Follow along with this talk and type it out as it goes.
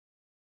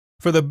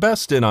For the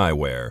best in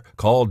eyewear,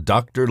 call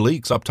Dr.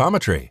 Leeks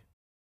Optometry.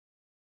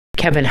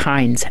 Kevin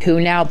Hines, who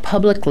now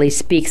publicly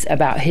speaks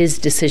about his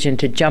decision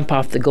to jump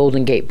off the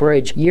Golden Gate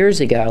Bridge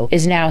years ago,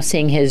 is now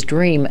seeing his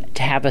dream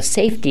to have a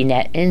safety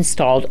net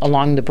installed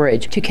along the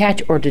bridge to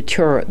catch or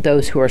deter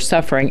those who are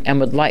suffering and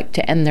would like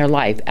to end their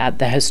life at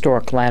the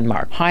historic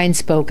landmark. Hines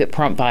spoke at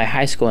Pahrump Valley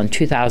High School in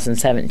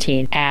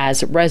 2017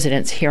 as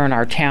residents here in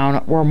our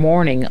town were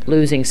mourning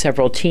losing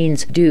several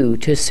teens due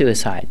to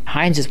suicide.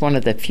 Hines is one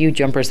of the few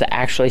jumpers that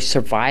actually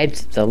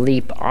survived the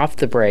leap off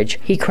the bridge.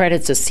 He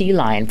credits a sea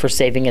lion for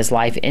saving his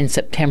life in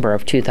September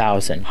of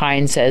 2000.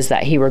 Hines says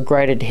that he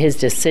regretted his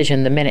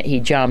decision the minute he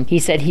jumped. He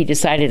said he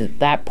decided at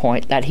that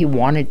point that he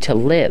wanted to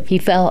live. He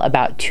fell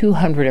about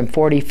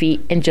 240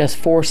 feet in just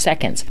 4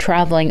 seconds,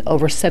 traveling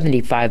over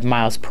 75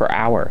 miles per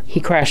hour. He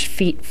crashed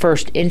feet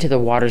first into the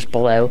waters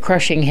below,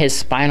 crushing his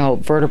spinal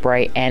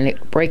vertebrae and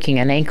breaking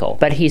an ankle,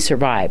 but he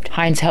survived.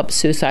 Hines helps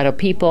suicidal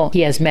people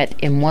he has met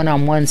in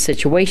one-on-one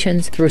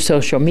situations, through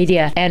social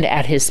media, and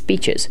at his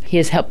speeches. He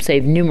has helped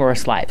save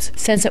numerous lives.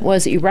 Since it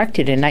was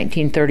erected in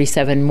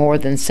 1937, more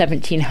than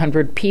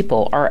 1,700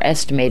 people are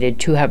estimated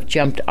to have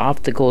jumped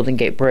off the Golden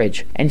Gate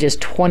Bridge, and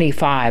just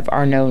 25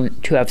 are known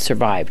to have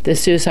survived. The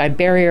suicide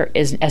barrier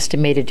is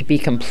estimated to be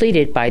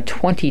completed by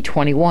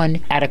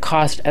 2021 at a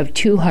cost of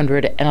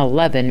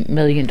 $211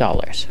 million.